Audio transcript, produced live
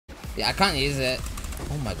Yeah, I can't use it.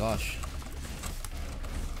 Oh my gosh.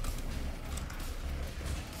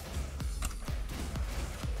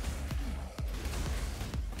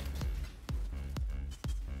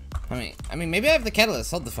 I mean, maybe I have the catalyst.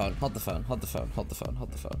 Hold the phone. Hold the phone. Hold the phone. Hold the phone.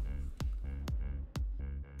 Hold the phone.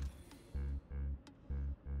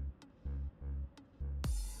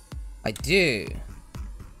 I do.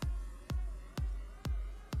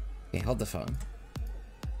 Okay, hold the phone.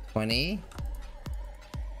 20.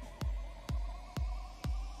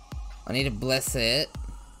 I need to bless it.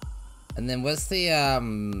 And then what's the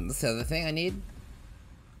other thing I need?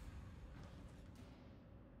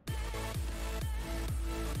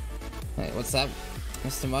 Wait, what's that,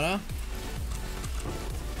 Mr. Moto?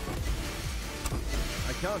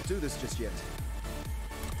 I can't do this just yet.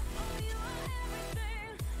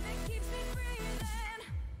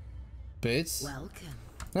 Boots? Welcome.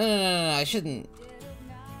 No, I shouldn't.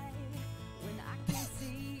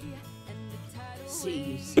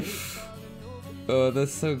 See you soon. Oh,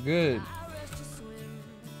 that's so good.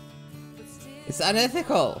 It's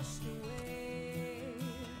unethical.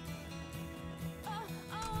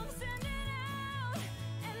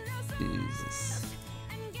 Jesus.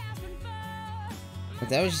 But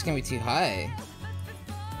that was just gonna be too high.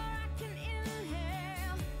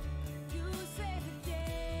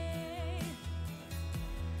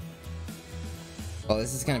 Oh,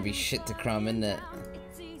 this is gonna be shit to Chrome, isn't it?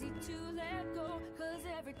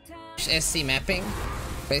 SC mapping,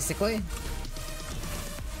 basically.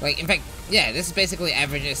 Like, in fact, yeah, this is basically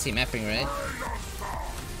average SC mapping, right?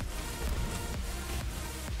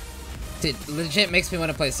 Dude, legit makes me want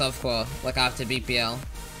to play softcore, like after BPL.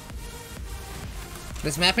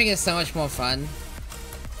 This mapping is so much more fun.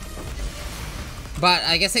 But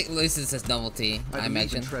I guess it loses its novelty, I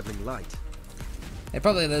imagine. Traveling light. It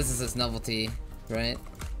probably loses its novelty, right?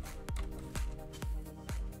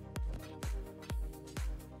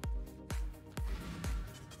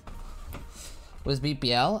 Was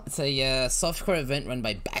BPL? It's a softcore event run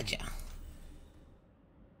by Badger.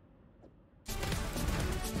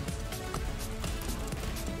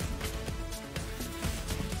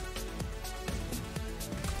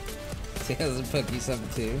 See, how's a Pokey sub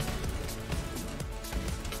too?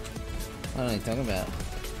 I don't know what you're talking about.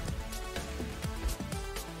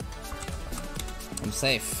 I'm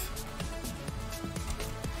safe.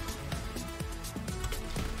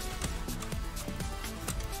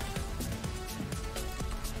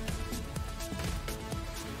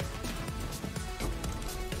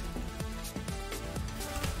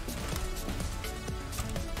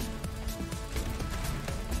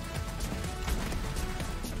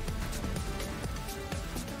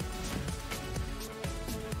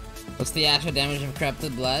 What's the actual damage of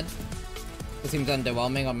corrupted blood? It seems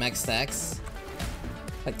underwhelming on max stacks.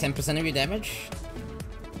 Like 10% of your damage?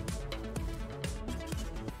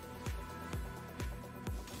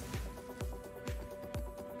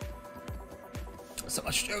 So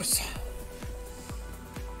much juice.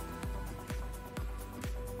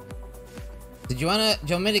 Do you want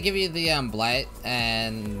me to give you the blight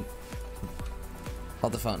and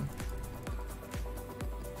hold the phone?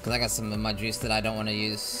 Cause I got some of my juice that I don't want to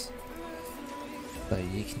use. So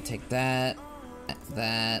you can take that,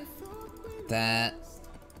 that,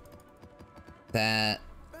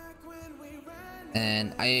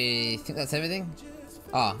 and I think that's everything.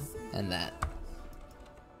 Oh, and that.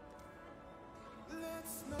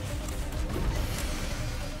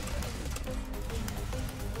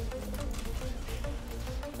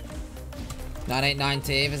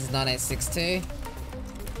 (989T versus 9862).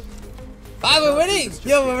 Ah, we're winning!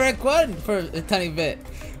 Yo, we're rank 1 for a tiny bit.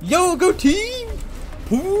 Yo, go team!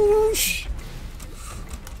 Push!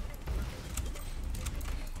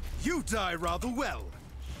 You die rather well.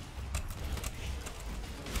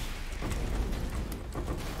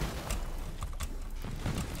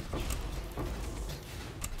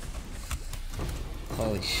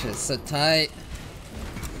 Holy shit, so tight.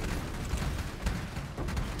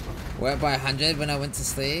 We're by 100 when I went to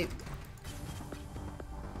sleep.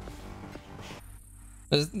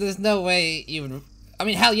 There's no way even. I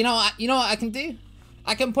mean, hell, you know what I can do?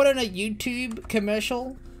 I can put in a YouTube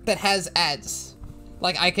commercial that has ads.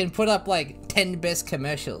 Like, I can put up like 10 best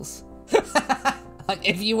commercials. Like,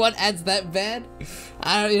 if you want ads that bad,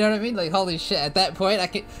 you know what I mean? Like, holy shit! At that point, I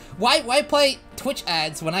can. Why play Twitch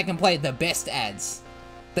ads when I can play the best ads,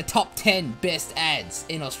 the top 10 best ads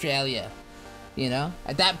in Australia? You know,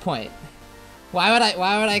 at that point, why would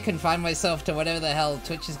I confine myself to whatever the hell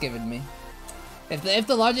Twitch has given me? If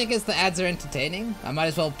the logic is the ads are entertaining, I might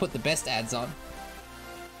as well put the best ads on.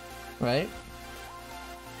 Right?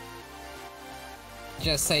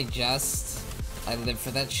 Just say just. I live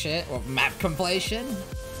for that shit. Or map completion.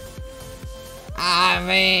 I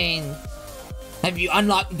mean, have you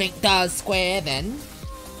unlocked Victor's Square then?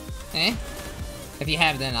 Eh? If you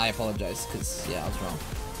have, then I apologize, because, yeah, I was wrong.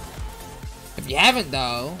 If you haven't,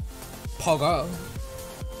 though, Pogo.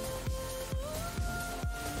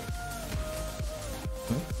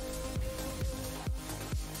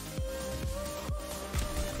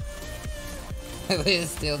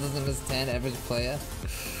 Steel doesn't understand average player.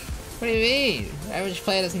 What do you mean? Average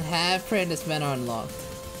player doesn't have Apprentice Men unlocked.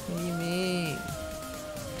 What do you mean?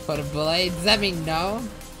 For the blade? Does that mean no?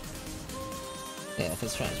 Yeah,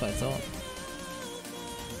 that's right, that's what I thought.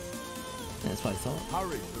 Yeah, that's what I thought.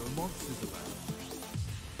 Hurry, there are monsters about.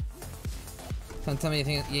 Don't tell me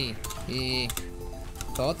anything. Yeah.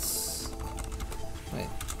 Thoughts? Wait,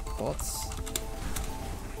 thoughts?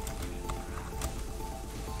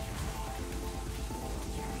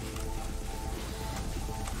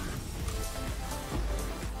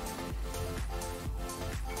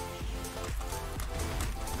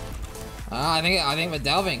 I think we're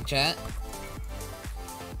delving, chat.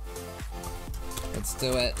 Let's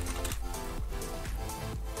do it.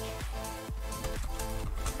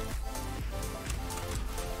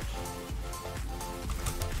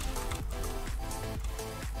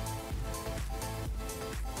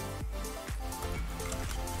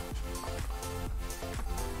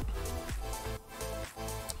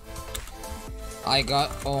 I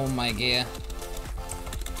got all my gear.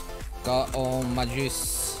 Got all my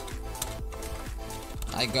juice.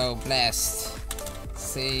 I go blast.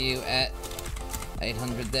 See you at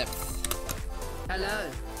 800 depth.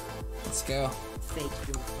 Hello. Let's go. Fate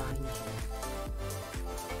will find you.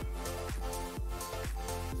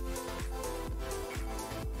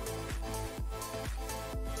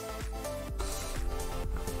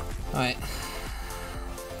 Alright.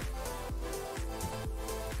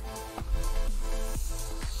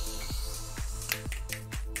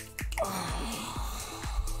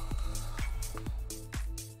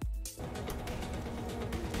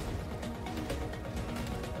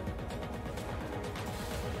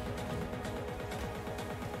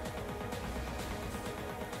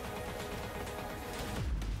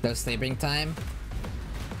 No sleeping time?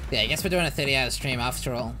 Yeah, I guess we're doing a 30-hour stream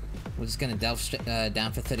after all. We're just gonna delve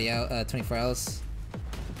down for 24 hours.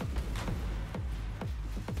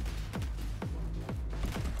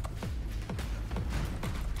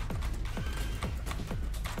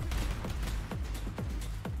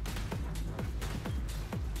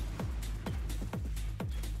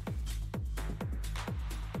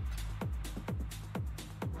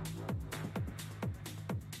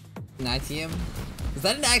 Nitium? Is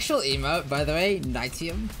that an actual emote, by the way?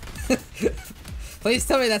 Nitium? Please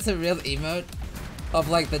tell me that's a real emote of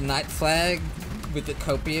like the night flag with the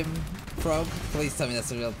copium probe. Please tell me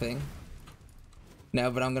that's a real thing. No,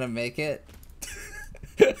 but I'm gonna make it.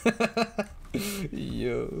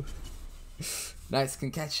 Yo. Nights can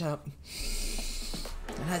catch up.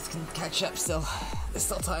 Nights can catch up still. There's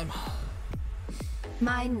still time.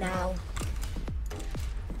 Mine now.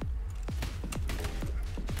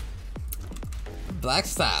 Black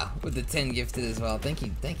Star with the 10 gifted as well. Thank you,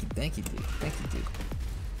 dude. Thank you, dude. Thank you.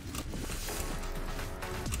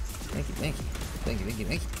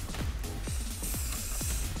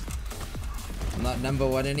 I'm not number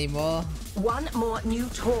one anymore. One more new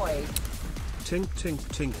toy. Tink, tink,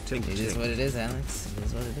 tink, tink, It is what it is, Alex. It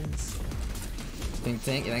is what it is.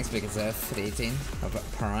 Tink. Thanks, Big Surf, for the 18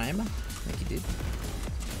 of Prime. Thank you, dude.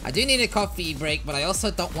 I do need a coffee break, but I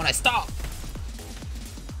also don't want to stop.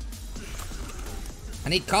 I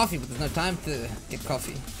need coffee, but there's no time to get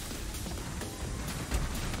coffee.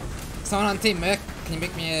 Someone on Team Merc, can you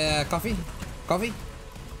make me a coffee? Coffee?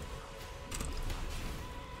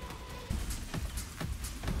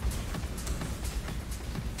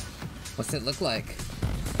 What's it look like?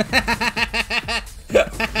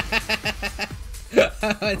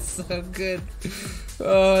 Oh, it's so good.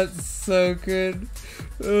 Oh, it's so good.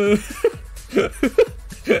 Oh,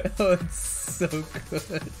 it's so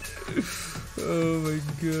good. Oh my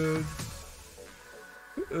god.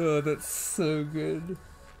 Oh, that's so good.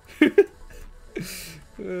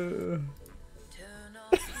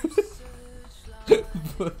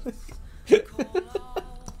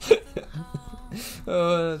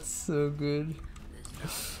 Oh, that's so good.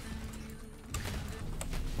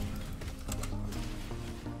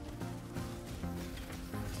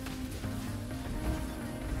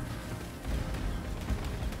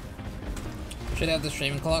 Should have the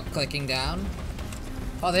stream clock clicking down.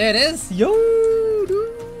 Oh, there it is! Yo,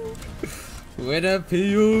 dude! With a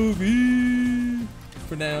POV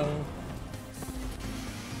for now.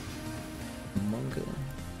 Manga.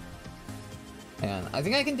 I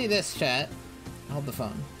think I can do this, chat. Hold the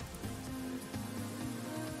phone.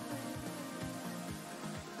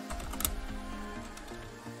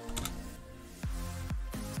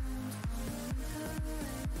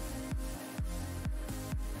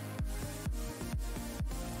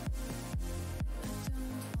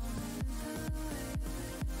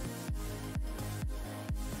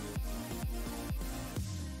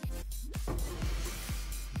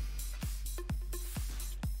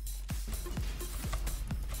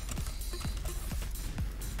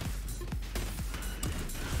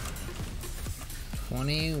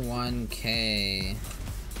 $21K.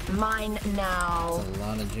 Mine now. That's a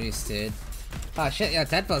lot of juice, dude. Oh shit, yeah,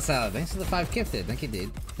 Tadpole Salad. Thanks for the 5 gifted. Thank you,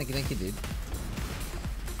 dude. Thank you, dude.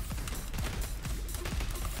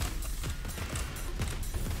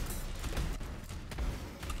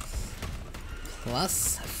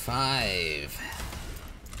 +5.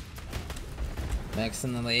 Max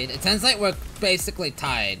in the lead. It sounds like we're basically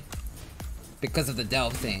tied because of the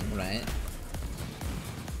Delve thing, right?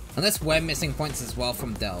 Unless we're missing points as well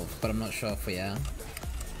from Delve, but I'm not sure if we are.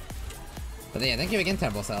 But yeah, thank you again,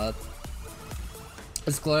 Tadpole Salad.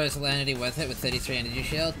 Is Glorious Alanity worth it with 33 energy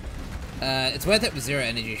shield? It's worth it with 0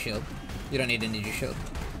 energy shield. You don't need energy shield.